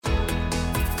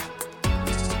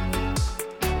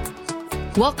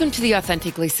Welcome to the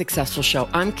Authentically Successful Show.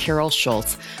 I'm Carol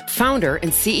Schultz, founder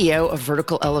and CEO of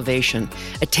Vertical Elevation,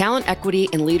 a talent equity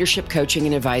and leadership coaching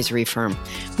and advisory firm.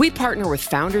 We partner with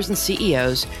founders and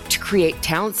CEOs to create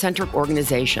talent-centric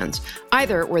organizations,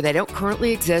 either where they don't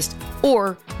currently exist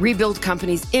or rebuild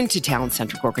companies into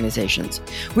talent-centric organizations.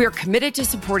 We are committed to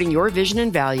supporting your vision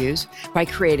and values by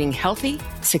creating healthy,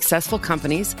 successful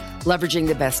companies, leveraging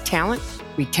the best talent,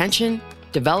 retention,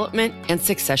 development, and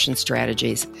succession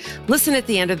strategies. Listen at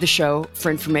the end of the show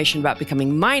for information about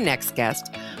becoming my next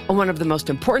guest on one of the most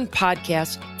important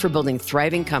podcasts for building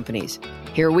thriving companies.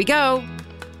 Here we go.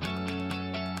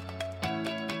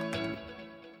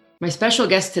 My special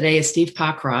guest today is Steve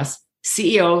Pockross,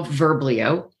 CEO of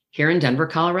Verblio here in Denver,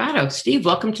 Colorado. Steve,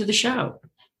 welcome to the show.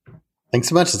 Thanks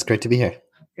so much. It's great to be here.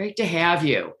 Great to have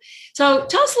you. So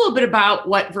tell us a little bit about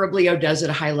what Verblio does at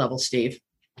a high level, Steve.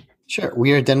 Sure.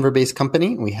 We are a Denver-based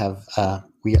company. We are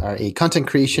a content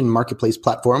creation marketplace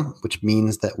platform, which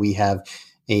means that we have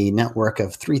a network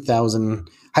of 3,000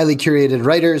 highly curated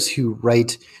writers who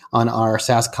write on our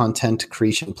SaaS content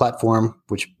creation platform,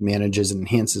 which manages and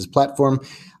enhances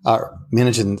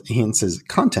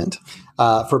content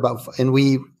and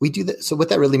we do that. So what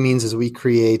that really means is we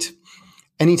create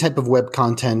any type of web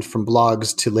content, from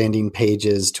blogs to landing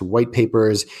pages to white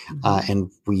papers, and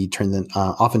we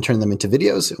often turn them into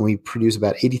videos. And we produce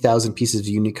about 80,000 pieces of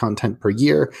unique content per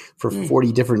year for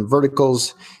 40 different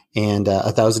verticals and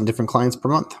 1,000 different clients per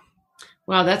month.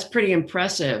 Wow, that's pretty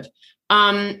impressive.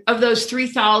 Of those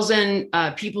 3,000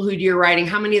 people who do your writing,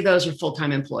 how many of those are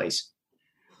full-time employees?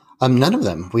 None of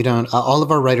them. We don't. All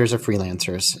of our writers are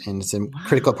freelancers, and it's a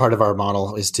critical part of our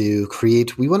model is to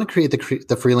create. We want to create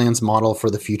the freelance model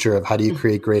for the future of how do you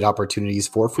create great opportunities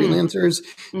for freelancers,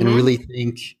 and really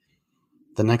think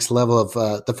the next level of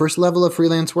the first level of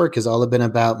freelance work has all been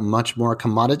about much more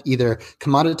either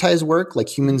commoditized work, like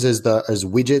humans as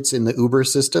widgets in the Uber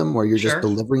system, where you're just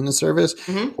delivering the service,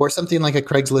 or something like a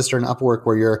Craigslist or an Upwork,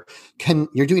 where you're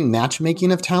doing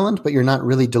matchmaking of talent, but you're not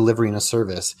really delivering a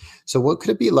service. So what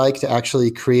could it be like to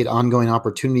actually create ongoing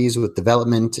opportunities with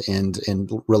development and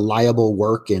reliable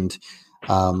work and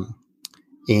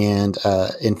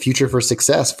future for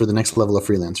success for the next level of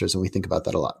freelancers? And we think about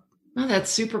that a lot. Oh,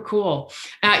 that's super cool.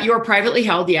 You're privately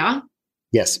held, yeah?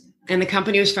 Yes. And the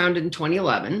company was founded in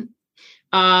 2011.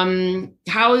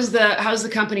 How is the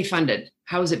company funded?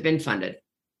 How has it been funded?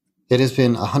 It has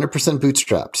been 100%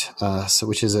 bootstrapped,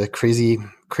 which is a crazy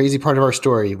part of our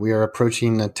story. We are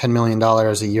approaching $10 million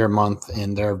a year, month,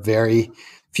 and there are very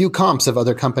few comps of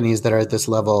other companies that are at this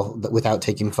level without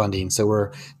taking funding. So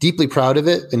we're deeply proud of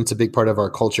it, and it's a big part of our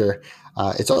culture.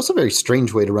 It's also a very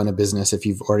strange way to run a business if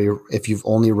you've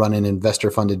only run an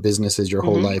investor-funded businesses your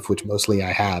whole life, which mostly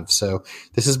I have. So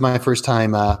this is my first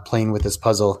time playing with this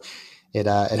puzzle. It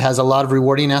has a lot of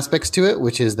rewarding aspects to it,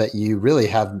 which is that you really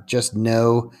have just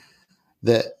know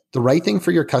that the right thing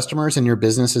for your customers and your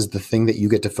business is the thing that you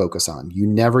get to focus on. You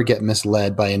never get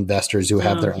misled by investors who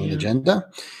have their own agenda.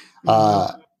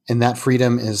 And that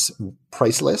freedom is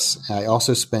priceless. I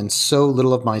also spend so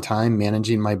little of my time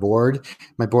managing my board.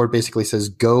 My board basically says,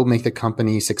 go make the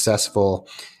company successful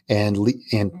and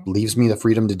leaves me the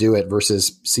freedom to do it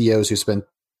versus CEOs who spend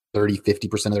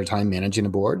 30-50% of their time managing a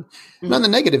board. And on the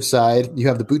negative side, you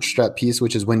have the bootstrap piece,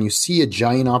 which is when you see a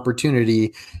giant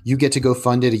opportunity, you get to go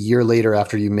fund it a year later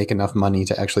after you make enough money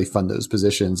to actually fund those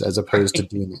positions as opposed to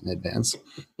doing it in advance.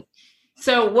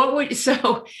 So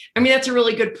that's a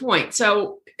really good point.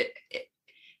 So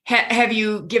have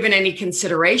you given any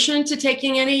consideration to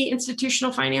taking any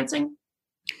institutional financing?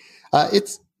 I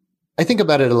think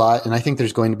about it a lot, and I think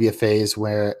there's going to be a phase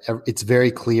where it's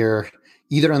very clear,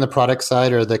 either on the product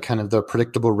side or the kind of the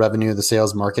predictable revenue, the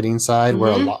sales marketing side,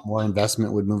 where a lot more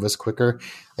investment would move us quicker.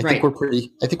 I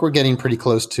think we're getting pretty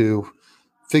close to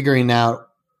figuring out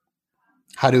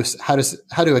how to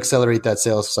accelerate that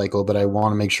sales cycle. But I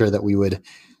want to make sure that we would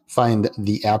find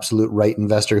the absolute right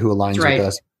investor who aligns with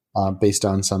us based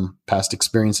on some past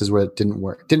experiences where it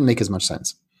didn't make as much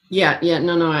sense. Yeah.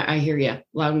 No, I hear you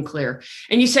loud and clear.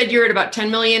 And you said you're at about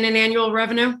 10 million in annual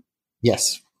revenue?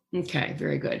 Yes. Okay,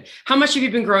 very good. How much have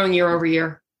you been growing year over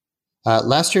year?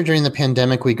 Last year during the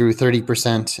pandemic, we grew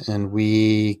 30%, and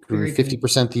we grew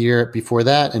 50% the year before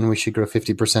that, and we should grow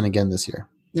 50% again this year.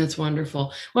 That's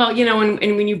wonderful. Well,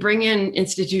 and when you bring in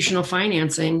institutional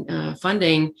financing,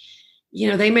 funding,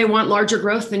 they may want larger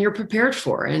growth than you're prepared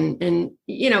for. And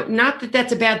not that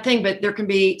that's a bad thing, but there can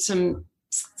be some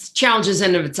challenges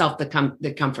in of itself that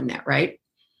come from that, right?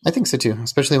 I think so too,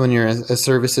 especially when you're a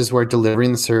services where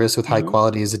delivering the service with high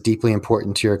quality is deeply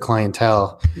important to your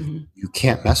clientele. You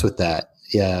can't mess with that.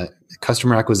 Yeah,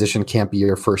 customer acquisition can't be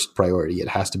your first priority. It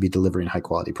has to be delivering high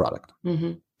quality product.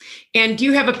 Mm-hmm. And do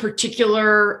you have a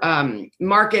particular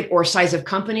market or size of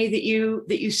company that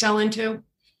you sell into?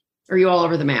 Or are you all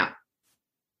over the map?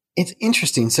 It's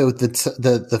interesting. So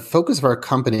the focus of our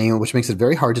company, which makes it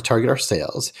very hard to target our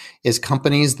sales, is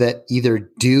companies that either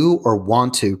do or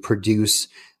want to produce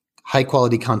high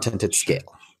quality content at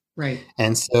scale. Right.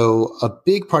 And so a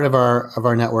big part of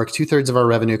our network, 2/3 of our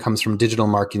revenue comes from digital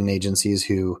marketing agencies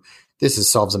who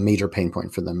solves a major pain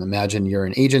point for them. Imagine you're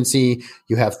an agency,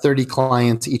 you have 30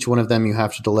 clients, each one of them you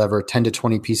have to deliver 10 to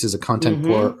 20 pieces of content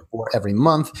for every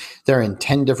month. They're in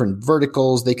 10 different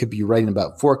verticals. They could be writing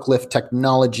about forklift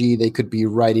technology. They could be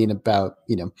writing about,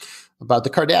 about the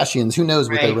Kardashians. Who knows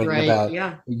what they're writing about?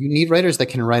 Yeah. You need writers that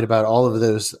can write about all of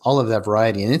that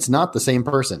variety. And it's not the same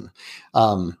person.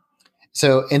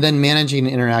 And then managing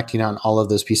and interacting on all of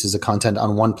those pieces of content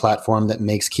on one platform that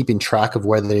makes keeping track of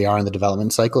where they are in the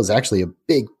development cycle is actually a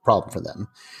big problem for them.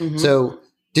 Mm-hmm. So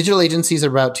digital agencies are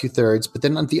about 2/3, but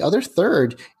then the other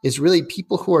third is really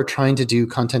people who are trying to do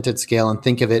content at scale and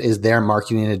think of it as their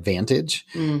marketing advantage.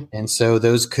 Mm. And so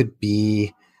those could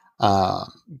be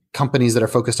companies that are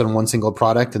focused on one single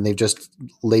product and they've just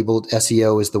labeled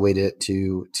SEO as the way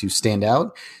to stand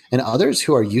out, and others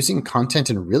who are using content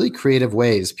in really creative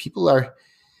ways.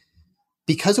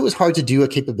 Because it was hard to do a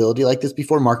capability like this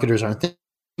before, marketers aren't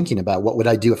thinking about what would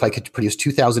I do if I could produce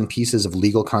 2,000 pieces of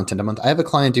legal content a month. I have a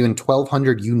client doing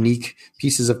 1,200 unique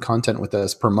pieces of content with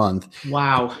us per month.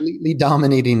 Wow. Completely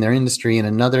dominating their industry. And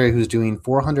another who's doing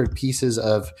 400 pieces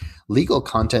of legal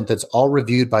content that's all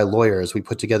reviewed by lawyers. We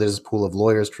put together this pool of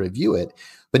lawyers to review it.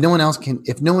 But if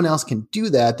no one else can do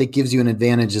that, that gives you an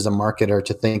advantage as a marketer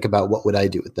to think about what would I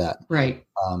do with that. Right.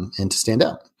 And to stand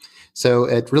out. So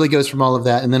it really goes from all of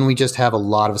that. And then we just have a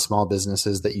lot of small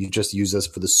businesses that you just use us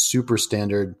for the super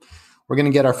standard. We're going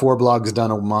to get our 4 blogs done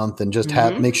a month and just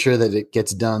make sure that it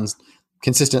gets done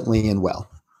consistently and well.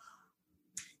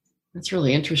 That's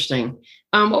really interesting.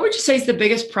 What would you say is the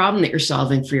biggest problem that you're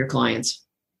solving for your clients?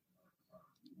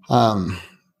 Or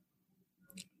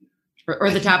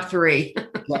the top 3?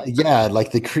 Yeah,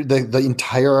 like the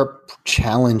entire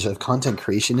challenge of content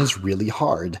creation is really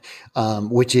hard,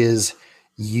 which is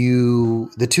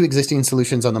the 2 existing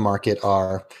solutions on the market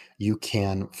are you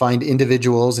can find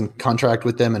individuals and contract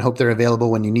with them and hope they're available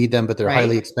when you need them, but they're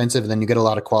highly expensive. And then you get a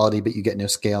lot of quality, but you get no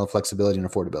scale, flexibility, and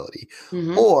affordability.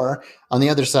 Mm-hmm. Or on the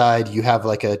other side, you have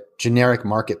like a generic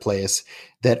marketplace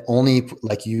that only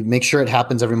you make sure it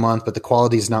happens every month, but the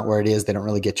quality is not where it is. They don't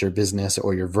really get your business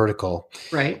or your vertical.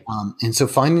 Right. And so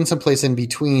finding some place in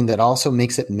between that also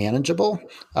makes it manageable,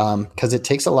 because it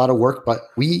takes a lot of work,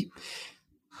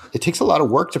 it takes a lot of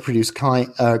work to produce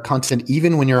content,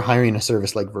 even when you're hiring a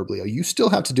service like Verblio. You still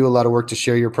have to do a lot of work to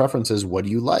share your preferences. What do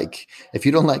you like? If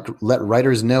you don't let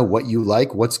writers know what you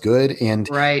like, what's good, and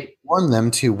warn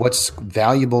them to what's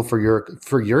valuable for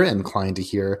your end client to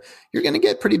hear, you're going to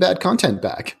get pretty bad content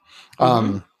back.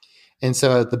 Mm-hmm. And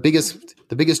so the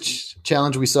biggest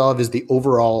challenge we solve is the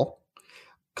overall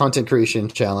content creation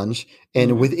challenge.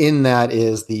 And within that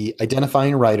is the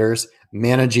identifying writers,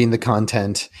 managing the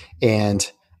content,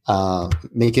 and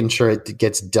making sure it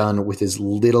gets done with as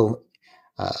little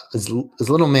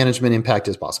management impact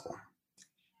as possible.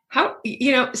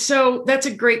 So that's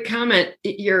a great comment.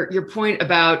 Your point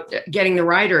about getting the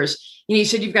writers. You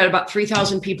said you've got about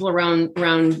 3,000 people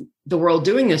around the world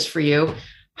doing this for you.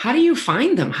 How do you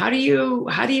find them? How do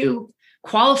you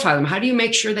qualify them? How do you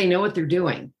make sure they know what they're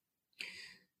doing?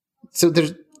 So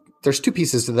there's 2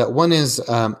 pieces to that. One is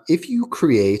if you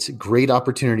create great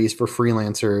opportunities for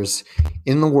freelancers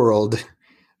in the world,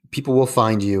 people will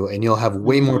find you, and you'll have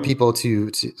way more people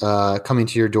to coming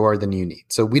to your door than you need.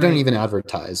 So we don't even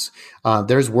advertise.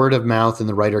 There's word of mouth in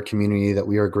the writer community that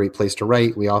we are a great place to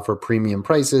write. We offer premium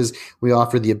prices. We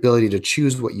offer the ability to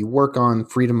choose what you work on,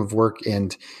 freedom of work,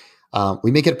 and we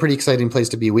make it a pretty exciting place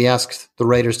to be. We ask the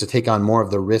writers to take on more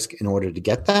of the risk in order to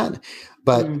get that,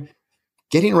 but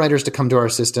getting writers to come to our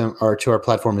system or to our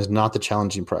platform is not the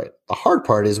challenging part. The hard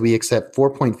part is we accept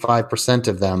 4.5%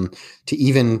 of them to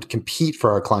even compete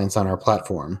for our clients on our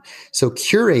platform. So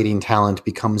curating talent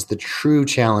becomes the true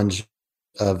challenge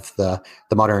of the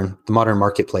modern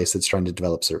marketplace that's trying to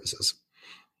develop services.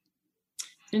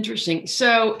 Interesting.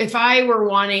 So if I were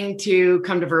wanting to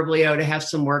come to Verblio to have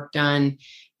some work done,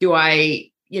 do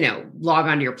I, log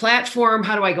onto your platform?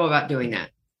 How do I go about doing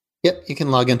that? Yep, you can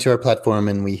log into our platform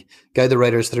and we guide the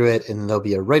writers through it, and there'll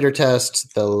be a writer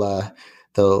test. We'll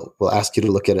ask you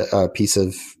to look at a piece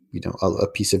of a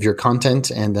piece of your content,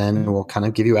 and then we'll kind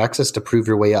of give you access to prove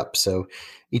your way up. So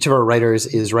each of our writers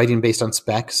is writing based on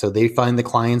spec. So they find the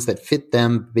clients that fit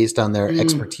them based on their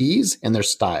expertise and their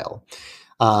style.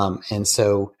 And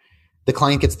so the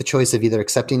client gets the choice of either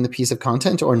accepting the piece of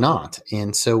content or not.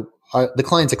 And so the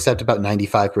clients accept about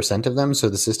 95% of them. So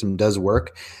the system does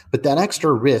work. But that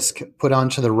extra risk put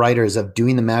onto the writers of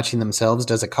doing the matching themselves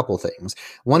does a couple things.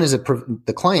 One is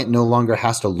the client no longer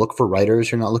has to look for writers.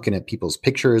 You're not looking at people's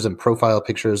pictures and profile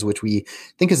pictures, which we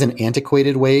think is an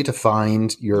antiquated way to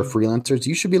find your freelancers.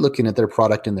 You should be looking at their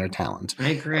product and their talent.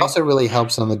 I agree. It also really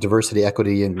helps on the diversity,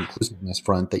 equity, and inclusiveness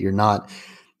front that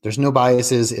there's no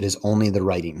biases. It is only the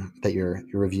writing that you're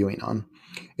reviewing on.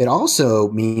 It also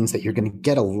means that you're going to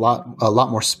get a lot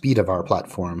more speed of our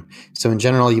platform. So in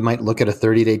general, you might look at a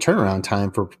 30-day turnaround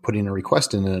time for putting a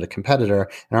request in at a competitor.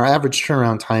 And our average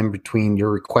turnaround time between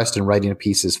your request and writing a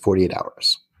piece is 48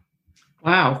 hours.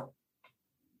 Wow.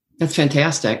 That's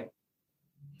fantastic.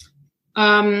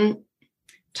 Tell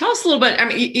us a little bit. I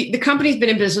mean, the company's been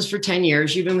in business for 10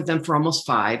 years. You've been with them for almost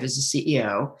 5 as a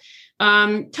CEO.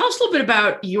 Tell us a little bit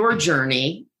about your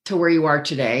journey to where you are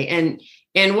today,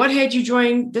 and what had you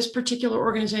join this particular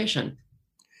organization?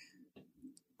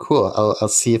 Cool. I'll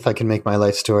see if I can make my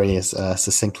life story as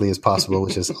succinctly as possible,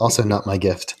 which is also not my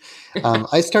gift.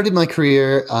 I started my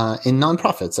career in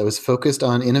nonprofits. I was focused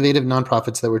on innovative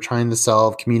nonprofits that were trying to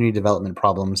solve community development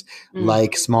problems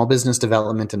like small business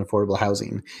development and affordable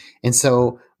housing. And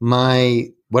so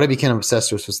what I became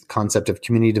obsessed with was the concept of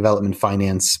community development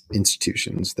finance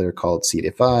institutions. They're called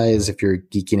CDFIs if you're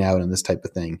geeking out on this type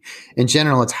of thing. In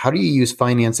general, it's how do you use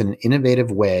finance in an innovative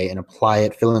way and apply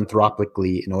it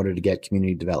philanthropically in order to get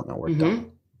community development work done.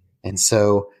 And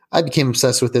so I became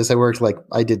obsessed with this.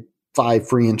 I did 5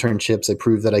 free internships. I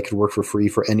proved that I could work for free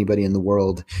for anybody in the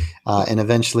world, and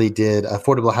eventually did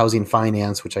affordable housing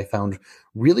finance, which I found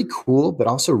really cool, but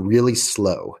also really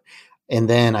slow. And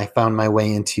then I found my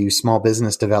way into small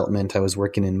business development. I was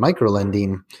working in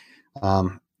microlending,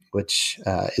 which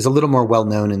is a little more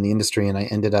well-known in the industry. And I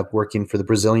ended up working for the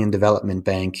Brazilian Development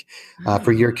Bank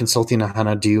for a year consulting on how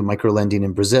to do microlending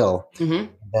in Brazil.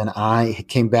 Then I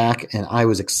came back and I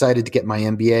was excited to get my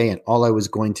MBA, and all I was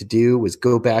going to do was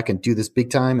go back and do this big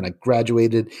time. And I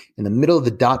graduated in the middle of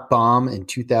the dot bomb in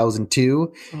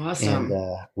 2002. Awesome.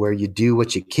 And where you do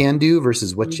what you can do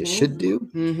versus what you should do.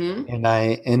 And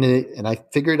I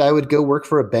figured I would go work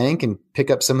for a bank and pick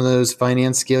up some of those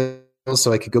finance skills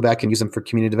so I could go back and use them for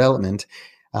community development.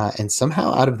 And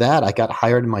somehow out of that, I got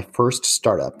hired in my first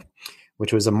startup,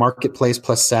 which was a marketplace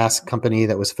plus SaaS company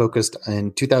that was focused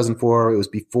in 2004. It was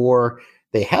before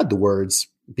they had the words,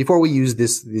 before we used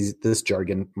this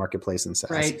jargon, marketplace and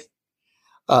SaaS. Right.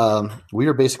 We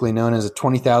were basically known as a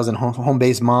 20,000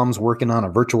 home-based moms working on a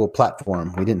virtual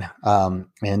platform. We didn't,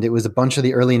 and it was a bunch of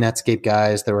the early Netscape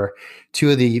guys. There were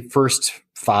 2 of the first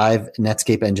 5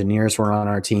 Netscape engineers were on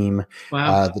our team.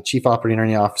 Wow. The chief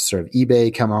operating officer of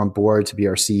eBay come on board to be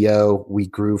our CEO. We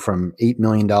grew from $8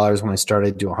 million when I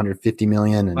started to $150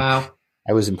 million. And wow.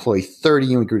 I was employee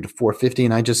 30 and we grew to 450.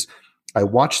 And I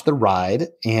watched the ride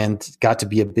and got to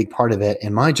be a big part of it.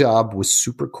 And my job was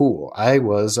super cool. I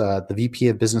was the VP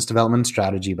of business development and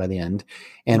strategy by the end.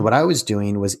 And what I was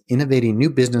doing was innovating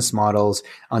new business models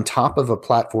on top of a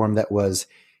platform that was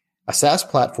a SaaS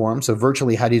platform. So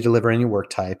virtually, how do you deliver any work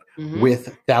type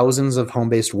with thousands of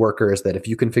home-based workers that if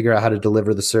you can figure out how to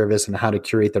deliver the service and how to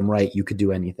curate them right, you could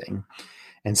do anything.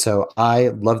 And so I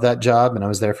loved that job, and I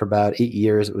was there for about 8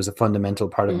 years. It was a fundamental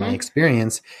part of my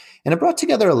experience. And it brought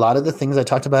together a lot of the things I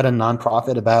talked about in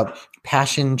nonprofit about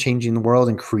passion, changing the world,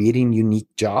 and creating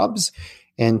unique jobs.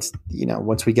 And,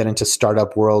 once we get into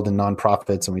startup world and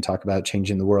nonprofits and we talk about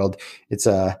changing the world, it's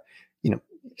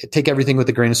take everything with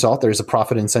a grain of salt. There's a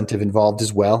profit incentive involved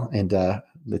as well. And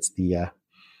it's the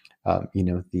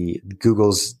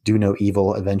Google's do no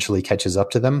evil eventually catches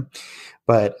up to them.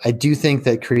 But I do think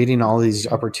that creating all these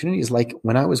opportunities, like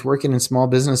when I was working in small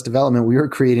business development, we were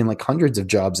creating like hundreds of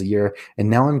jobs a year. And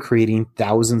now I'm creating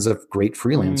thousands of great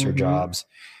freelancer jobs.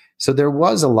 So there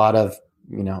was a lot of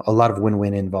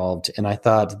win-win involved. And I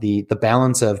thought the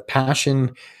balance of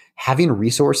passion, having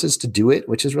resources to do it,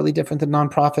 which is really different than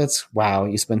nonprofits. Wow,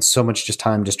 you spend so much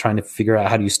time trying to figure out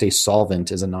how do you stay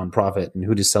solvent as a nonprofit and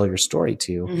who to sell your story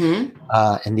to.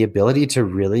 And the ability to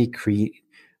really create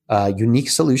unique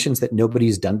solutions that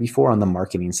nobody's done before on the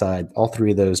marketing side. All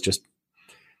 3 of those just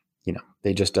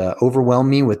they just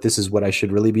overwhelmed me with this is what I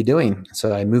should really be doing.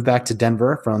 So I moved back to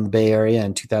Denver from the Bay Area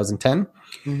in 2010.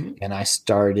 And I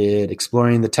started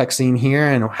exploring the tech scene here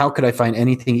and how could I find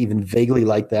anything even vaguely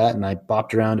like that? And I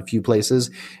bopped around a few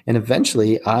places. And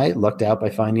eventually I lucked out by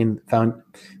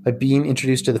being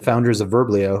introduced to the founders of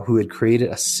Verblio, who had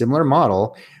created a similar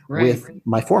model with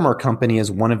my former company as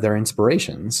one of their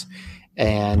inspirations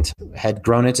and had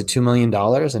grown it to $2 million.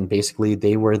 And basically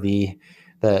they were the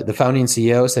founding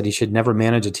CEO said he should never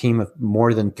manage a team of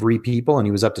more than 3 people, and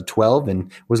he was up to 12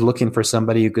 and was looking for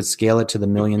somebody who could scale it to the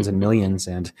millions and millions.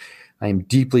 And I am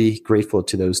deeply grateful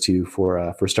to those two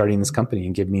for starting this company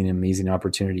and giving me an amazing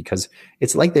opportunity, because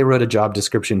it's like they wrote a job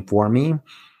description for me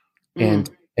and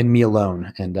me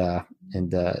alone. And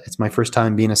it's my first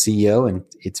time being a CEO, and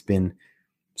it's been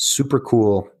super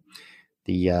cool.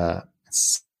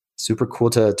 It's super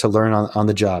cool to learn on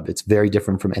the job. It's very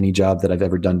different from any job that I've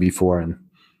ever done before. And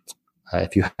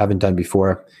if you haven't done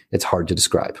before, it's hard to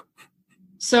describe.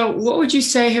 So what would you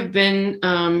say have been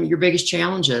your biggest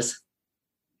challenges?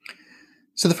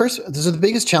 So the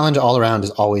biggest challenge all around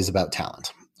is always about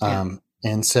talent.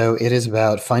 And so it is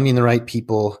about finding the right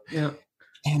people. Yeah.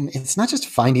 And it's not just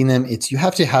finding them, it's you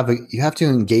have to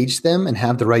engage them and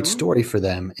have the right story for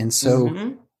them. And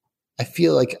so I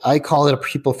feel like I call it a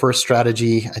people first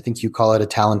strategy. I think you call it a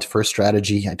talent first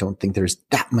strategy. I don't think there's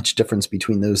that much difference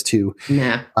between those two.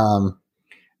 Yeah.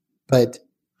 But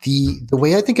the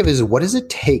way I think of it is, what does it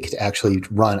take to actually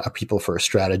run a people first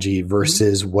strategy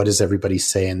versus what does everybody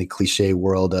say in the cliche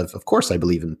world of course I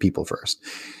believe in people first.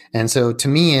 And so to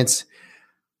me, it's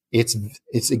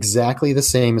exactly the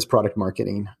same as product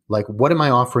marketing. Like, what am I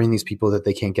offering these people that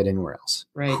they can't get anywhere else?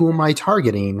 Right. Who am I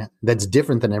targeting that's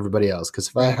different than everybody else?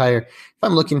 Because if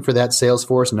I'm looking for that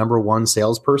Salesforce #1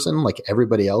 salesperson like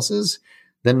everybody else is,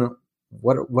 then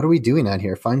what are we doing out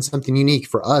here? Find something unique.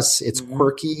 For us, it's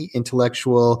quirky,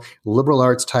 intellectual, liberal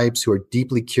arts types who are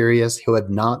deeply curious, who have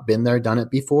not been there, done it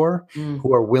before,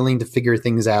 who are willing to figure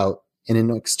things out. And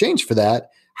in exchange for that,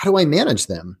 how do I manage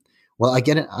them? Well, I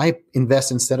get it. I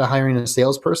invest, instead of hiring a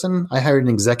salesperson, I hired an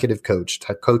executive coach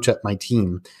to coach up my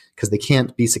team because they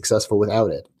can't be successful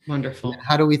without it. Wonderful. And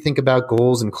how do we think about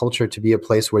goals and culture to be a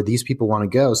place where these people want to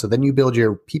go? So then you build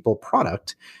your people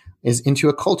product is into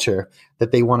a culture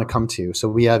that they want to come to. So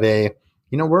we have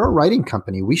we're a writing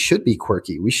company. We should be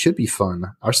quirky. We should be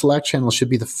fun. Our Slack channel should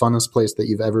be the funnest place that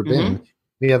you've ever been.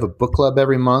 We have a book club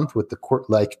every month with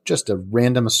just a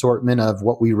random assortment of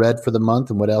what we read for the month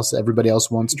and what else everybody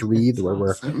else wants to read, where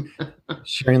we're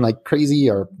sharing like crazy.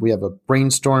 Or we have a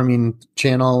brainstorming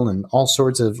channel and all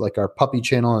sorts of, like, our puppy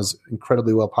channel is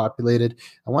incredibly well populated.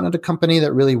 I wanted a company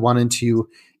that really wanted to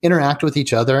interact with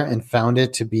each other and found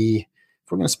it to be,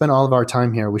 if we're going to spend all of our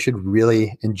time here, we should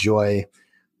really enjoy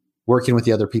working with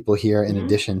the other people here in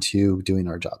addition to doing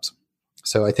our jobs.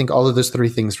 So I think all of those 3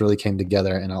 things really came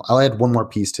together. And I'll add one more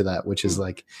piece to that, which is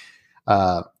like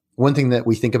one thing that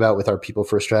we think about with our people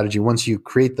first strategy. Once you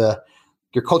create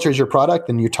your culture is your product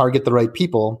and you target the right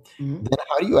people, then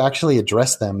how do you actually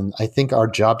address them? And I think our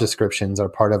job descriptions are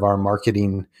part of our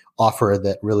marketing offer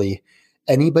that really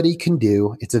anybody can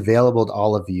do. It's available to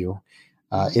all of you.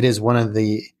 It is one of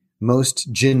the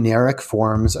most generic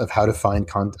forms of how to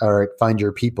find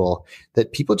your people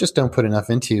that people just don't put enough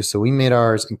into. So we made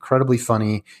ours incredibly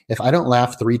funny. If I don't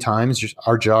laugh 3 times,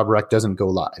 our job rec doesn't go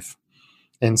live.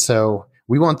 And so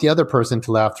we want the other person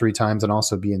to laugh 3 times and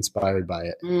also be inspired by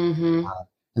it.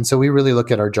 And so we really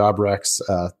look at our job recs,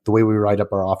 the way we write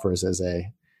up our offers as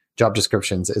job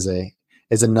descriptions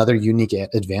is another unique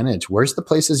advantage. Where's the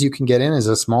places you can get in as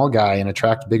a small guy and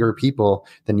attract bigger people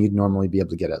than you'd normally be able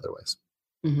to get otherwise.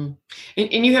 And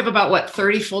you have about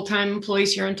 30 full-time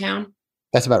employees here in town?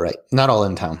 That's about right. Not all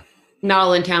in town. Not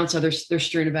all in town. So they're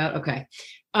strewn about. Okay.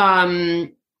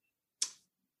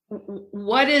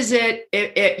 What is it?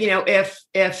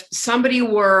 If somebody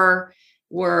were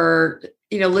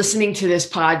listening to this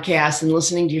podcast and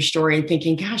listening to your story and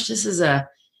thinking, gosh,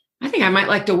 I think I might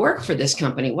like to work for this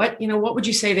company. What would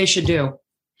you say they should do?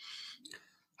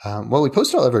 Well, we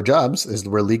post all of our jobs, as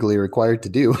we're legally required to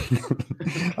do.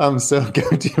 So go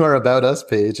to our About Us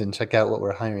page and check out what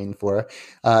we're hiring for.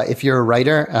 If you're a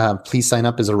writer, please sign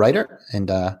up as a writer and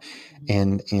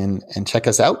check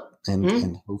us out.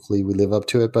 And hopefully we live up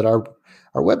to it. But our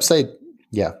website,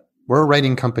 we're a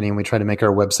writing company and we try to make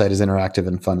our website as interactive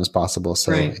and fun as possible.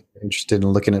 So if you're interested in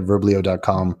looking at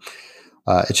verblio.com,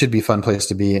 it should be a fun place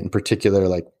to be. In particular,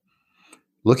 like,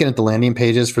 looking at the landing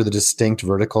pages for the distinct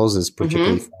verticals is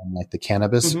particularly fun, like the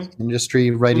cannabis industry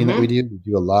writing that we do. We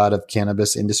do a lot of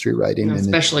cannabis industry writing.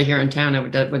 Especially here in town,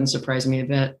 that wouldn't surprise me a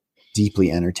bit.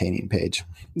 deeply entertaining page.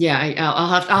 Yeah, I'll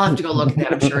have to go look at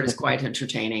that. I'm sure it is quite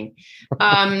entertaining.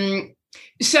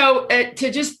 So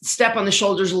to just step on the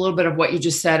shoulders a little bit of what you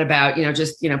just said about,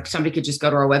 somebody could just go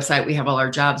to our website. We have all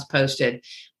our jobs posted.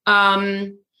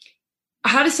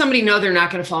 How does somebody know they're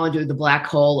not going to fall into the black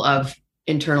hole of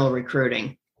internal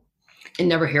recruiting and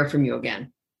never hear from you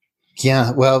again?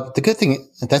 Yeah, well, the good thing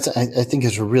I think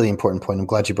is a really important point. I'm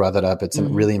glad you brought that up. It's a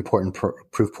really important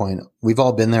proof point. We've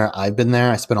all been there. I've been there.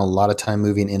 I spent a lot of time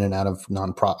moving in and out of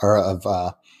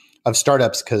of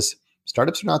startups because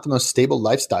startups are not the most stable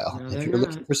lifestyle. No, if you're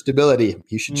looking for stability,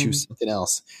 you should choose something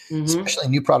else, especially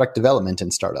new product development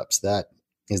in startups. That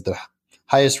is the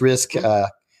highest risk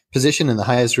position in the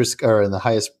highest risk or in the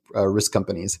highest risk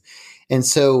companies. And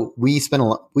so we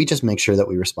just make sure that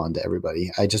we respond to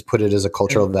everybody. I just put it as a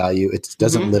cultural value. It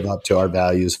doesn't live up to our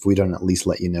values if we don't at least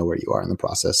let you know where you are in the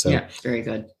process. So yeah, very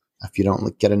good. If you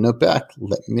don't get a note back,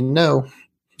 let me know.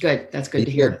 Good. That's good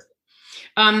to hear.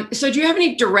 So do you have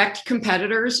any direct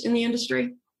competitors in the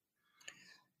industry?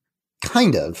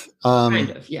 Kind of.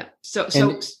 Yeah.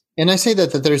 And I say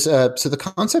that there's so the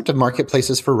concept of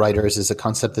marketplaces for writers is a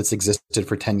concept that's existed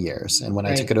for 10 years. And when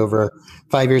I took it over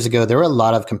 5 years ago, there were a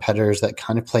lot of competitors that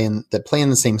kind of play in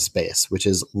the same space, which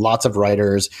is lots of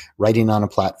writers writing on a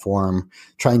platform,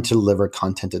 trying to deliver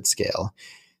content at scale.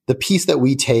 The piece that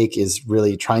we take is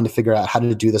really trying to figure out how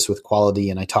to do this with quality.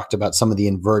 And I talked about some of the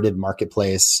inverted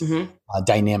marketplace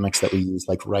dynamics that we use,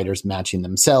 like writers matching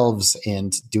themselves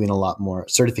and doing a lot more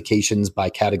certifications by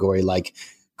category, like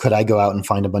could I go out and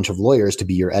find a bunch of lawyers to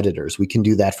be your editors? We can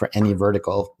do that for any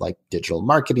vertical, like digital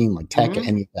marketing, like tech,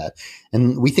 any of that.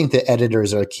 And we think that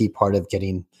editors are a key part of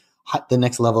getting the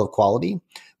next level of quality.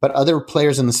 But other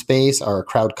players in the space are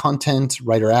Crowd Content,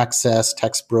 Writer Access,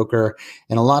 Text Broker,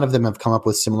 and a lot of them have come up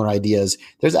with similar ideas.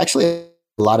 There's actually a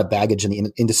lot of baggage in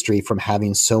the industry from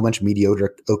having so much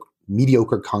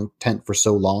mediocre content for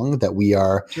so long that we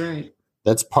are –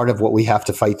 that's part of what we have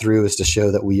to fight through, is to show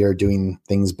that we are doing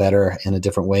things better in a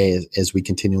different way as we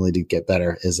continually do get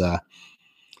better is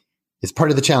part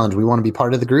of the challenge. We want to be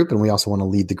part of the group, and we also want to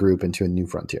lead the group into a new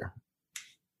frontier.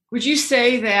 Would you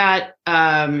say that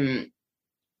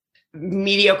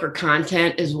mediocre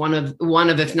content is one of,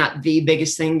 if not the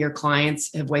biggest thing your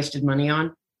clients have wasted money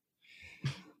on?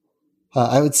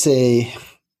 I would say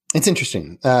it's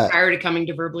interesting. Prior to coming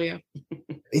to Verblio?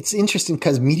 It's interesting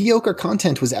because mediocre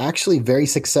content was actually very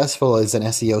successful as an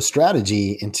SEO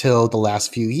strategy until the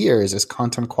last few years as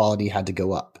content quality had to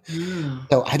go up.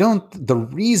 So the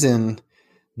reason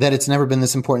that it's never been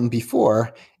this important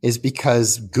before is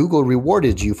because Google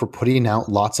rewarded you for putting out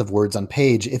lots of words on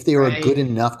page if they were good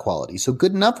enough quality. So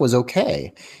good enough was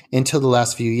okay until the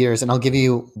last few years. And I'll give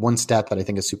you one stat that I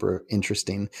think is super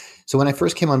interesting. So when I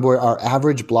first came on board, our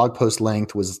average blog post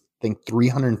length was, I think,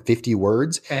 350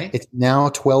 words. It's now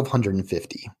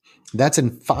 1,250. That's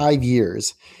in 5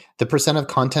 years. The percent of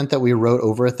content that we wrote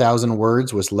over 1,000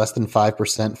 words was less than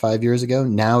 5% 5 years ago.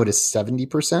 Now it is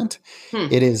 70%.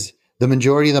 It is the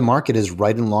majority of the market is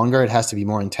writing longer. It has to be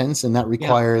more intense, and that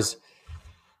requires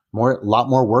a lot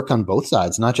more work on both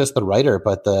sides, not just the writer,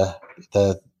 but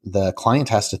the client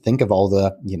has to think of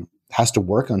has to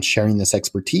work on sharing this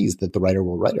expertise that the writer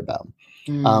will write about.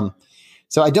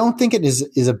 So I don't think it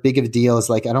is a big of a deal. It's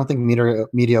like, I don't think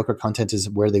mediocre content is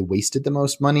where they wasted the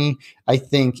most money. I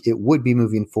think it would be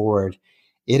moving forward.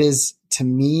 It is, to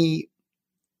me,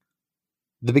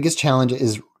 the biggest challenge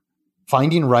is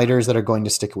finding writers that are going to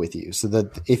stick with you. So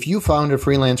that if you found a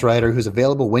freelance writer who's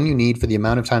available when you need for the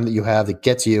amount of time that you have that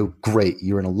gets you, great.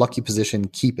 You're in a lucky position.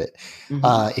 Keep it.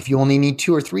 If you only need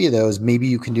 2 or 3 of those, maybe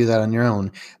you can do that on your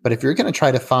own. But if you're going to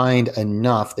try to find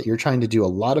enough that you're trying to do a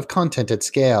lot of content at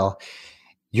scale,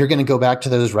 you're going to go back to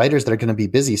those writers that are going to be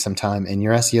busy sometime, and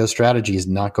your SEO strategy is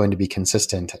not going to be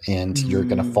consistent, and you're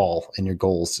going to fall in your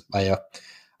goals. I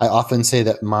often say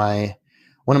that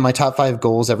one of my top 5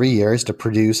 goals every year is to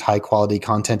produce high quality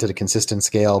content at a consistent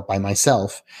scale by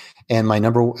myself. And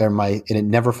it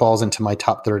never falls into my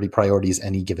top 30 priorities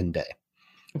any given day.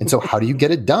 And so how do you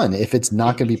get it done if it's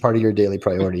not going to be part of your daily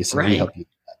priorities? So we help you do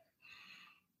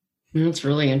that. That's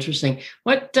really interesting.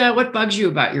 What bugs you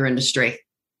about your industry?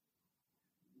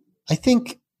 I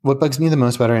think what bugs me the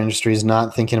most about our industry is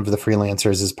not thinking of the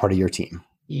freelancers as part of your team.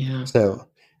 Yeah. So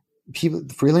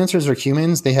freelancers are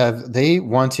humans. They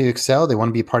want to excel. They want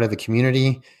to be part of a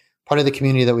community. Part of the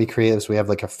community that we create is we have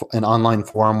like an online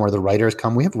forum where the writers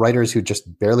come. We have writers who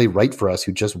just barely write for us,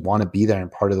 who just want to be there and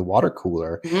part of the water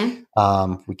cooler.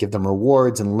 We give them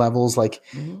rewards and levels. Like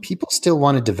people still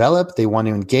want to develop. They want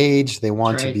to engage. They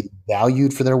want to be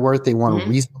valued for their work. They want a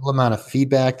reasonable amount of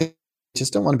feedback. They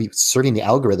just don't want to be serving the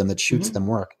algorithm that shoots them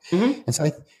work. And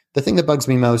so the thing that bugs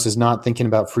me most is not thinking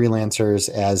about freelancers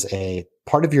as a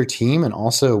part of your team and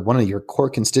also one of your core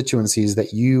constituencies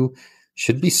that you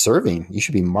should be serving. You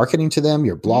should be marketing to them.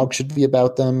 Your blog should be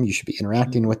about them. You should be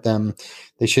interacting with them.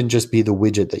 They shouldn't just be the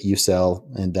widget that you sell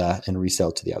and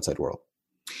resell to the outside world.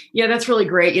 Yeah, that's really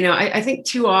great. I think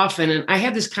too often, and I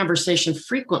have this conversation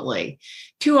frequently,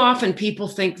 too often people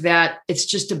think that it's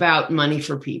just about money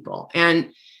for people.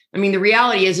 And I mean, the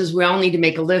reality is we all need to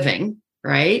make a living,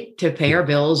 right? To pay our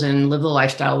bills and live the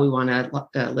lifestyle we want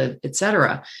to live, et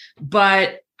cetera.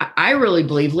 But I really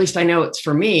believe, at least I know it's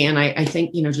for me. And I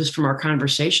think, just from our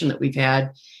conversation that we've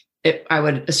had, I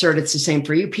would assert it's the same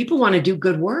for you. People want to do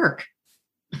good work.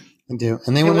 They do.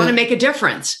 And they want to make a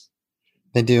difference.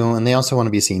 They do. And they also want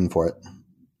to be seen for it.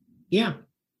 Yeah.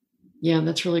 Yeah,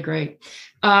 that's really great.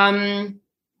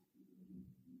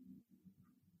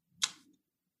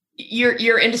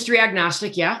 You're industry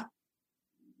agnostic. Yeah.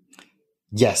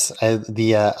 Yes.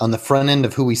 On the front end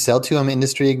of who we sell to, I'm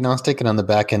industry agnostic. And on the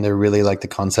back end, I really like the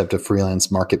concept of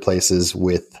freelance marketplaces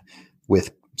with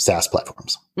SaaS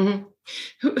platforms.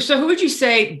 Mm-hmm. So who would you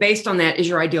say, based on that, is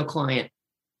your ideal client?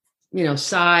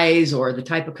 Size or the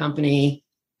type of company,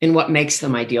 and what makes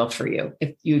them ideal for you,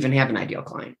 if you even have an ideal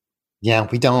client? Yeah,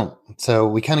 we don't. So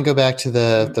we kind of go back to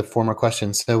the former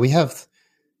question. So we have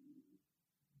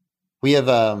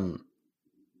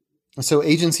so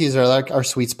agencies are like our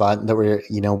sweet spot that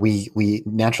we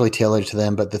naturally tailor to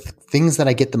them. But the things that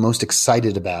I get the most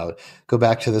excited about go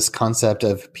back to this concept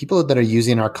of people that are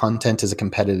using our content as a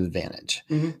competitive advantage.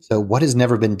 Mm-hmm. So what has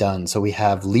never been done? So we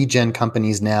have lead gen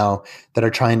companies now that are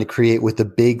trying to create with the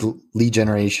big lead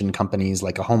generation companies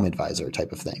like a Home Advisor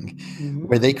type of thing, mm-hmm.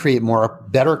 where they create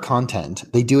better content.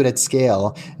 They do it at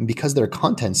scale. And because their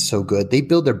content's so good, they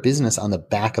build their business on the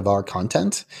back of our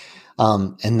content.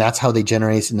 And that's how they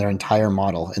generate in their entire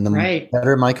model. And the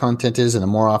better my content is and the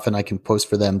more often I can post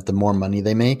for them, the more money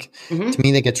they make. Mm-hmm. To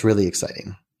me, that gets really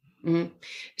exciting. Mm-hmm.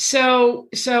 So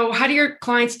how do your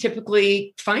clients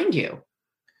typically find you?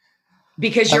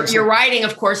 Because you're writing,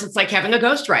 of course, it's like having a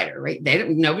ghostwriter, right? They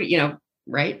don't know,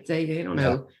 right? They don't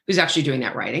know who's actually doing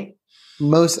that writing.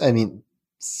 So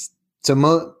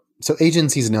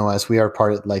agencies know us. We are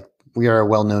we are a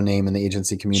well-known name in the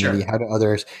agency community. Sure. How do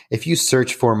others, if you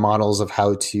search for models of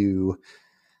how to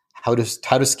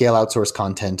scale outsource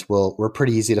content, we're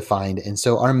pretty easy to find. And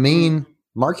so our main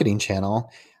marketing channel,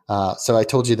 so I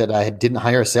told you that I didn't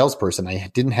hire a salesperson.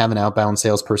 I didn't have an outbound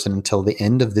salesperson until the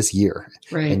end of this year.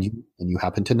 Right. And you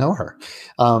happen to know her.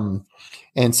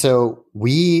 And so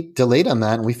we delayed on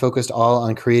that and we focused all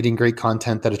on creating great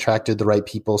content that attracted the right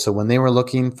people. So when they were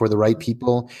looking for the right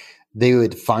people, they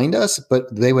would find us,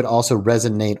 but they would also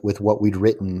resonate with what we'd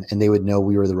written and they would know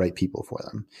we were the right people for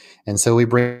them. And so we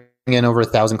bring in over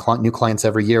 1,000 new clients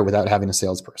every year without having a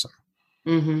salesperson.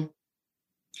 Mm-hmm.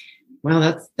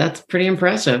 Well, that's pretty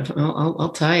impressive.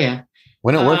 I'll tell you.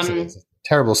 When it works, it's a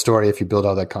terrible story if you build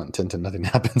all that content and nothing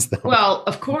happens though. Well,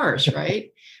 of course,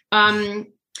 right?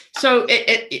 So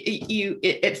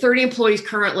at 30 employees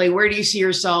currently, where do you see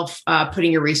yourself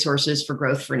putting your resources for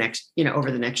growth for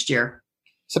over the next year?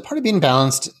 So part of being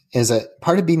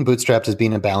bootstrapped is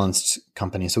being a balanced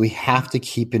company. So we have to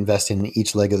keep investing in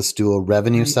each leg of the stool,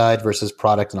 revenue side versus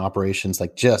product and operations,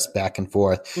 like just back and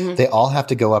forth. Mm-hmm. They all have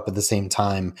to go up at the same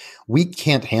time. We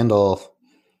couldn't handle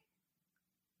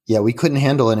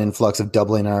an influx of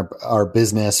doubling our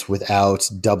business without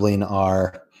doubling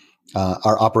our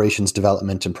operations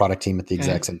development and product team at the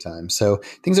exact same time. So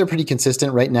things are pretty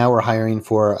consistent. Right now we're hiring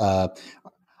for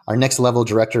our next level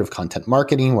director of content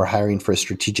marketing. We're hiring for a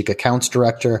strategic accounts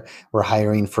director. We're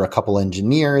hiring for a couple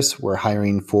engineers. We're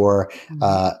hiring for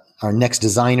our next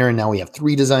designer. Now we have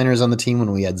 3 designers on the team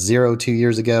when we had 0 2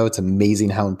 years ago. It's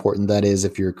amazing how important that is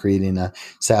if you're creating a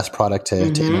SaaS product to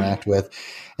interact with.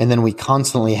 And then we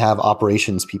constantly have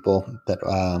operations people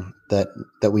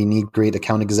that we need great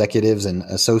account executives and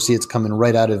associates coming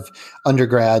right out of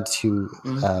undergrad to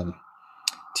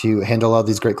handle all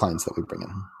these great clients that we bring in.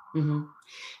 Mm-hmm.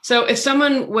 So if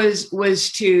someone was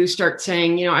to start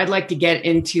saying, I'd like to get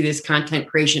into this content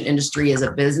creation industry as a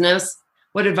business,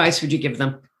 what advice would you give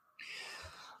them?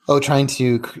 Oh, trying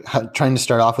to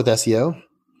start off with SEO?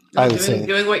 I would say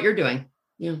doing what you're doing.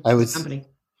 Yeah. Company.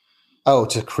 Oh,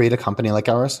 to create a company like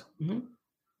ours? Mm-hmm.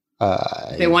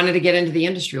 If they wanted to get into the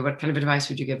industry, what kind of advice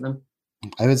would you give them?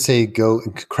 I would say go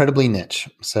incredibly niche.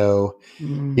 So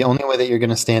the only way that you're going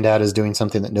to stand out is doing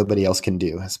something that nobody else can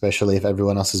do, especially if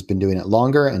everyone else has been doing it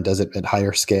longer and does it at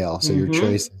higher scale. So your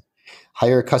choice,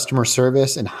 higher customer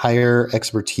service and higher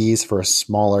expertise for a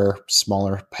smaller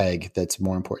peg that's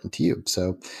more important to you.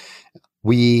 So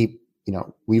we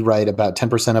we write about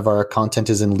 10% of our content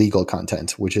is in legal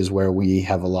content, which is where we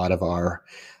have a lot of our,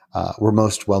 we're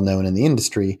most well known in the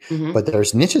industry, but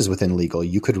there's niches within legal.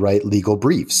 You could write legal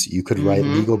briefs. You could write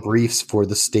legal briefs for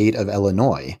the state of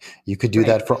Illinois. You could do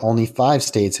that for only 5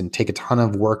 states and take a ton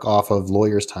of work off of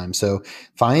lawyers' time. So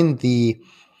find the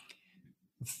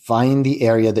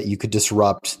area that you could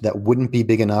disrupt that wouldn't be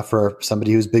big enough for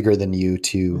somebody who's bigger than you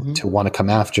to want to come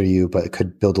after you, but it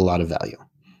could build a lot of value.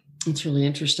 It's really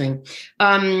interesting.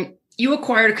 You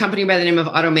acquired a company by the name of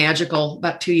Automagical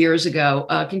about 2 years ago.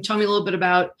 Can you tell me a little bit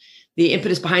about the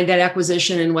impetus behind that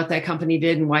acquisition and what that company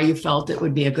did and why you felt it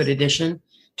would be a good addition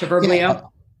to Verblio?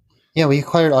 Yeah, we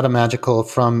acquired Automagical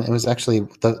it was actually,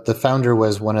 the founder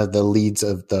was one of the leads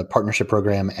of the partnership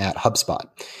program at HubSpot.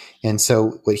 And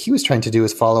so what he was trying to do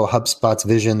is follow HubSpot's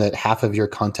vision that half of your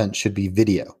content should be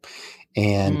video.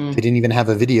 And they didn't even have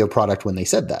a video product when they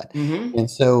said that. And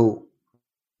so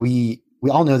we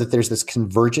all know that there's this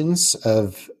convergence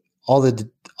of all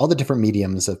the different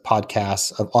mediums of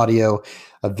podcasts, of audio,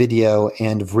 of video,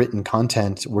 and of written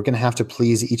content. We're going to have to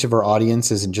please each of our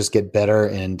audiences and just get better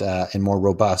and more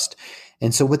robust.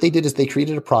 And so what they did is they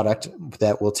created a product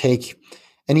that will take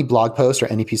any blog post or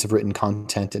any piece of written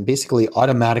content and basically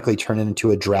automatically turn it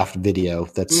into a draft video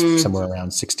that's somewhere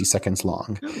around 60 seconds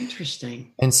long. Oh,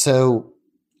 interesting. And so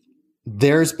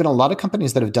there's been a lot of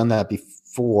companies that have done that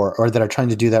before, or that are trying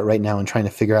to do that right now and trying to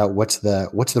figure out what's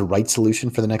the right solution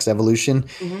for the next evolution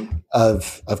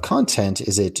of content.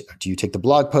 Do you take the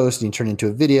blog post and you turn it into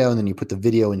a video, and then you put the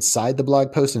video inside the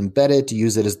blog post and embed it to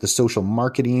use it as the social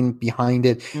marketing behind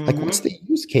it? Like, what's the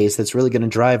use case that's really going to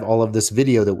drive all of this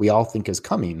video that we all think is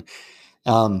coming?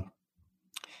 And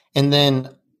then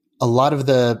a lot of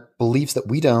the beliefs that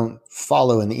we don't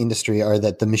follow in the industry are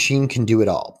that the machine can do it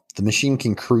all. The machine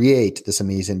can create this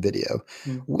amazing video.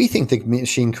 We think the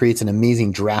machine creates an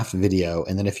amazing draft video.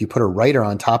 And then if you put a writer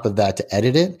on top of that to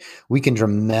edit it, we can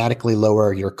dramatically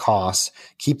lower your costs,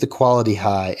 keep the quality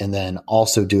high, and then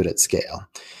also do it at scale.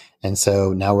 And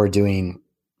so now we're doing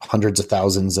hundreds of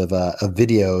thousands of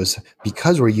videos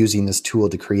because we're using this tool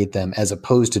to create them, as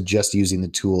opposed to just using the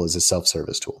tool as a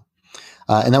self-service tool.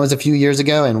 And that was a few years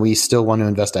ago, and we still want to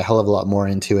invest a hell of a lot more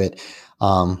into it.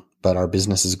 But our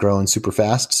business is growing super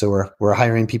fast. So we're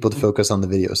hiring people to focus on the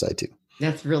video side too.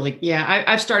 That's really,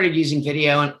 I've started using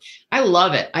video and I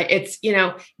love it. It's,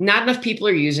 not enough people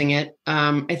are using it.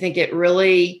 I think it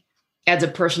really adds a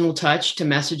personal touch to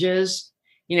messages.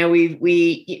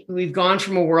 We've gone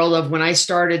from a world of, when I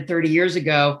started 30 years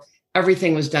ago,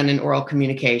 everything was done in oral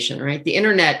communication, right? The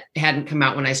internet hadn't come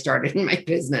out when I started in my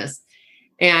business.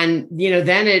 And,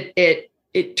 then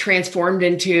it transformed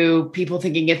into people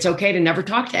thinking it's okay to never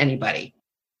talk to anybody.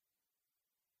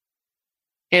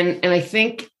 And I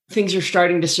think things are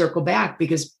starting to circle back,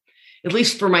 because at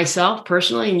least for myself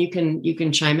personally, and you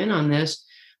can chime in on this,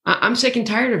 I'm sick and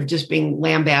tired of just being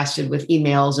lambasted with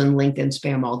emails and LinkedIn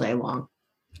spam all day long.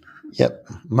 Yep.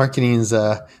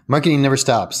 Marketing never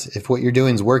stops. If what you're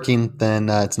doing is working, then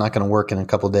it's not going to work in a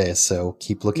couple of days. So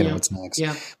keep looking at what's next.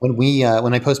 Yeah.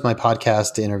 When I post my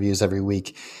podcast interviews every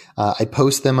week, I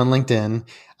post them on LinkedIn.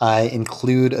 I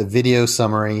include a video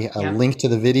summary, a link to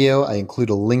the video. I include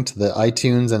a link to the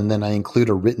iTunes, and then I include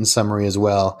a written summary as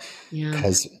well.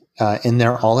 Because and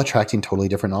they're all attracting totally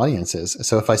different audiences.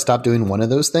 So if I stopped doing one of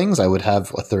those things, I would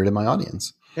have a third of my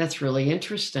audience. That's really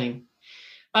interesting.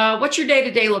 What's your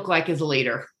day-to-day look like as a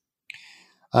leader?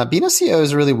 Being a CEO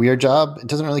is a really weird job. It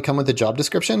doesn't really come with a job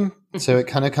description. So it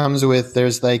kind of comes with,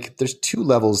 there's 2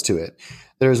 levels to it.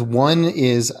 There's one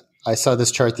is, I saw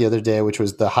this chart the other day, which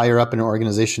was the higher up an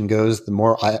organization goes, the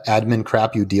more admin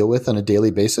crap you deal with on a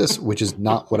daily basis, which is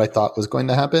not what I thought was going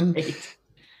to happen. If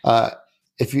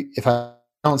I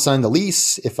don't sign the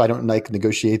lease, if I don't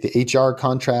negotiate the HR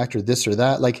contract or this or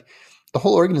that, the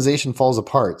whole organization falls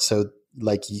apart. So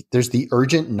there's the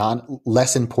urgent, not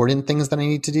less important things that I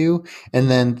need to do. And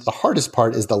then the hardest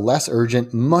part is the less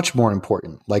urgent, much more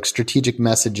important, like strategic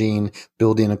messaging,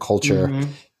 building a culture,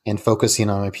 and focusing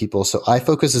on my people. So I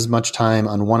focus as much time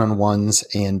on one-on-ones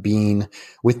and being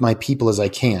with my people as I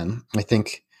can. I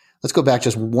think, let's go back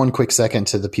just one quick second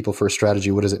to the people first strategy.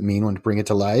 What does it mean when to bring it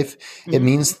to life? It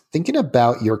means thinking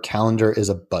about your calendar as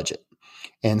a budget.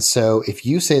 And so if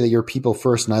you say that you're people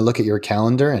first, and I look at your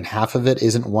calendar and half of it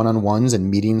isn't one-on-ones and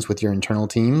meetings with your internal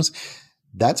teams,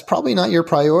 that's probably not your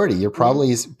priority. Your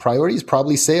priority is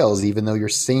probably sales, even though you're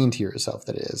saying to yourself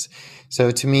that it is. So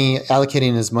to me,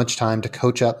 allocating as much time to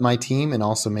coach up my team and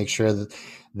also make sure that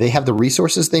they have the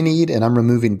resources they need, and I'm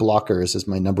removing blockers, is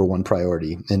my number 1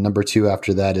 priority. And number 2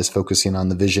 after that is focusing on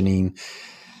the visioning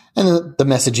and the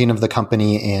messaging of the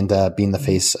company and being the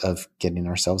face of getting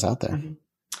ourselves out there.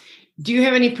 Do you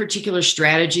have any particular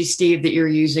strategy, Steve, that you're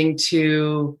using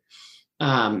to,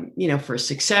 for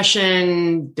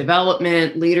succession,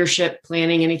 development, leadership,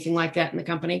 planning, anything like that in the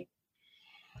company?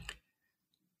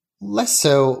 Less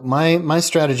so. My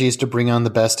strategy is to bring on the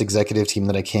best executive team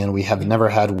that I can. We have never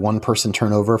had one person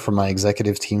turnover from my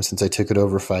executive team since I took it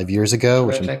over 5 years ago,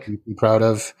 Terrific. which I'm deeply proud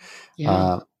of.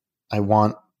 Yeah.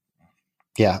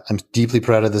 I'm deeply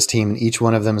proud of this team, and each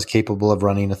one of them is capable of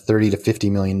running a $30 to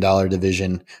 $50 million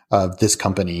division of this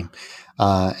company.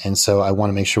 And so I want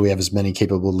to make sure we have as many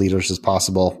capable leaders as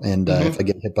possible. And if I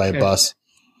get hit by a bus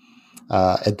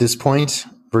at this point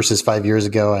versus 5 years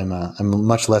ago, I'm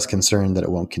much less concerned that it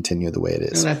won't continue the way it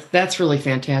is. That's really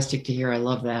fantastic to hear. I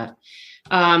love that.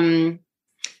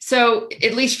 So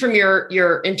at least from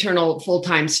your internal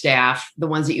full-time staff, the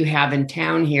ones that you have in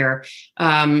town here,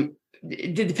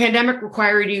 did the pandemic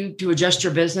require you to adjust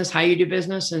your business, how you do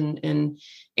business? And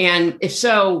if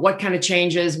so, what kind of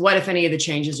changes, what, if any of the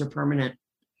changes are permanent?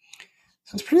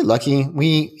 I was pretty lucky.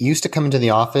 We used to come into the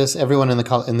office. Everyone in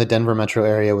the Denver metro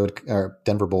area or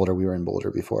Denver Boulder, we were in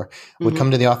Boulder before, would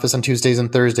come to the office on Tuesdays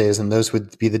and Thursdays. And those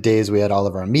would be the days we had all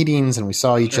of our meetings and we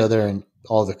saw each other and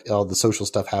all the social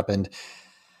stuff happened.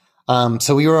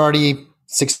 So we were already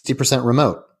 60%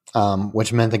 remote,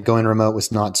 which meant that going remote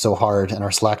was not so hard. And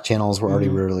our Slack channels were already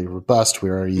really robust. We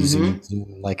were already using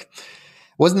Zoom.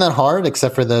 Wasn't that hard,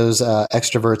 except for those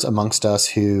extroverts amongst us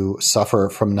who suffer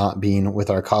from not being with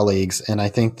our colleagues. And I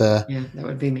think that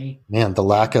would be me. Man, the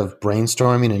lack of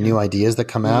brainstorming and new ideas that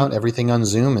come out, everything on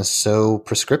Zoom is so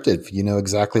prescriptive. You know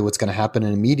exactly what's going to happen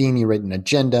in a meeting. You write an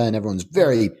agenda and everyone's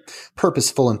very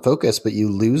purposeful and focused, but you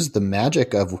lose the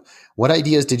magic of what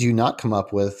ideas did you not come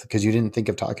up with because you didn't think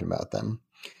of talking about them.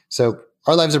 So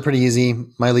our lives are pretty easy.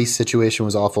 My lease situation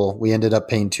was awful. We ended up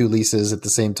paying 2 leases at the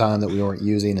same time that we weren't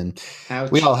using, and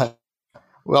we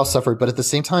all suffered. But at the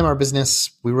same time, our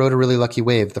business, we rode a really lucky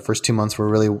wave. The first 2 months were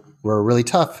really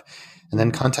tough, and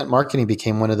then content marketing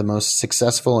became one of the most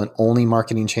successful and only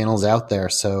marketing channels out there.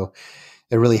 So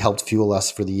it really helped fuel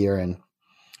us for the year. And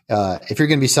if you're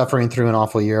going to be suffering through an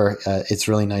awful year, it's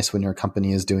really nice when your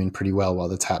company is doing pretty well while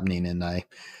that's happening. And I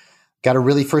got a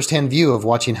really firsthand view of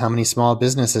watching how many small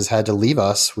businesses had to leave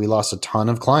us. We lost a ton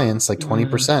of clients, like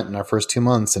 20% in our first 2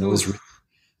 months. And it was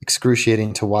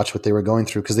excruciating to watch what they were going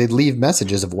through because they'd leave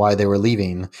messages of why they were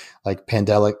leaving. Like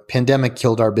pandemic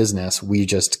killed our business. We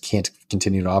just can't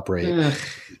continue to operate.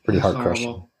 Pretty heart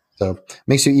crushing. So it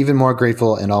makes you even more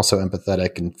grateful and also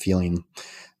empathetic and feeling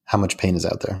how much pain is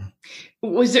out there.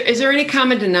 Is there any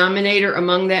common denominator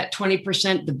among that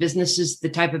 20%, the businesses, the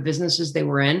type of businesses they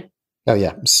were in? Oh,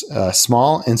 yeah.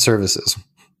 Small and services.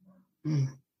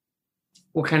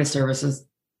 What kind of services?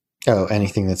 Oh,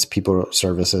 anything that's people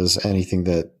services, anything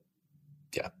that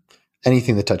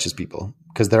touches people,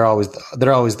 because they're always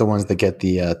the ones that get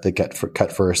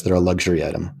cut first. They're a luxury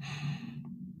item.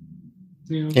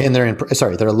 Yeah. And they're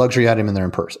a luxury item and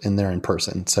they're in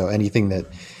person. So anything,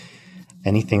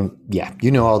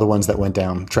 all the ones that went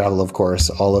down, travel, of course,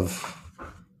 all of,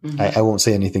 I won't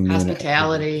say anything new.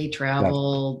 Hospitality,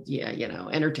 travel,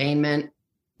 entertainment.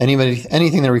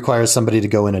 Anything that requires somebody to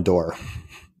go in a door.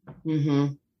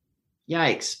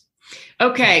 Yikes.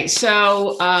 Okay.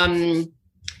 So,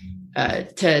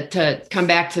 to come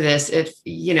back to this, if,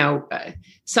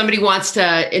 somebody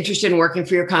interested in working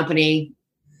for your company,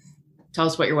 tell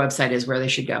us what your website is, where they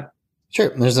should go.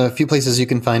 Sure. There's a few places you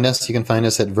can find us. You can find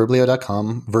us at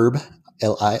verblio.com,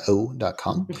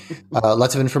 verblio.com.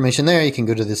 Lots of information there. You can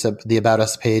go to the About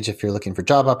Us page if you're looking for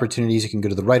job opportunities. You can go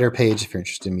to the Writer page if you're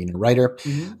interested in being a writer.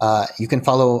 You can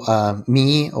follow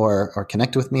me or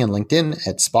connect with me on LinkedIn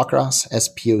at Spockross,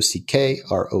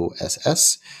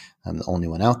 SPOCKROSS. I'm the only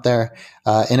one out there.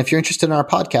 And if you're interested in our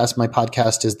podcast, my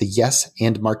podcast is the Yes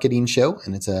and Marketing Show,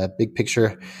 and it's a big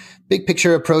picture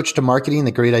approach to marketing.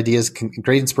 The great ideas,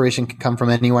 great inspiration can come from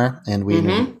anywhere. And we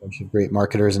interview a bunch of great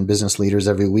marketers and business leaders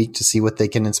every week to see what they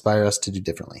can inspire us to do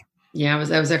differently. Yeah, I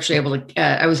was actually able to.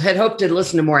 Had hoped to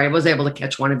listen to more. I was able to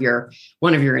catch one of your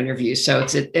interviews. So I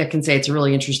can say it's a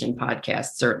really interesting podcast.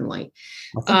 Certainly.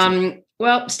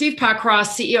 Well, Steve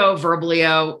Pockross, CEO of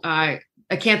Verblio. I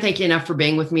can't thank you enough for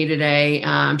being with me today.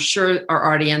 I'm sure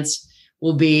our audience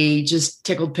will be just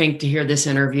tickled pink to hear this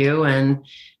interview, and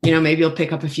maybe you'll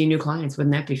pick up a few new clients.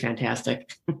 Wouldn't that be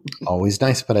fantastic? Always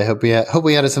nice, but I hope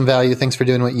we added some value. Thanks for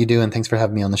doing what you do, and thanks for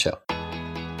having me on the show.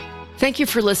 Thank you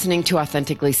for listening to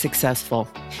Authentically Successful.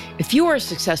 If you are a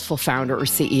successful founder or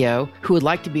CEO who would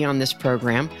like to be on this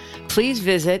program, please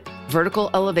visit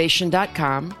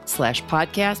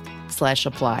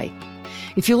verticalelevation.com/podcast/apply.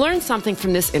 If you learned something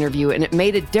from this interview and it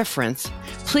made a difference,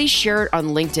 please share it on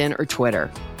LinkedIn or Twitter.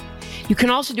 You can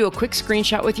also do a quick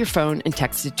screenshot with your phone and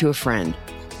text it to a friend.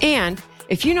 And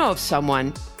if you know of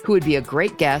someone who would be a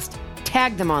great guest,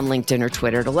 tag them on LinkedIn or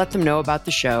Twitter to let them know about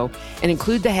the show and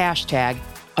include the hashtag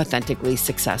Authentically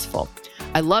Successful.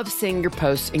 I love seeing your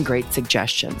posts and great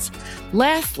suggestions.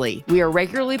 Lastly, we are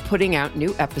regularly putting out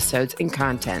new episodes and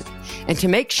content. And to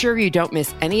make sure you don't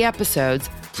miss any episodes,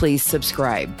 please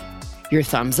subscribe. Your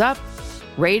thumbs up,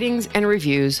 ratings, and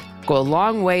reviews go a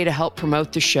long way to help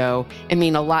promote the show and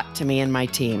mean a lot to me and my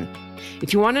team.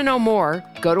 If you want to know more,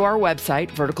 go to our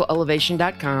website,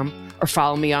 verticalelevation.com, or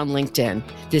follow me on LinkedIn.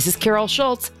 This is Carol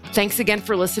Schultz. Thanks again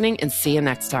for listening, and see you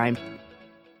next time.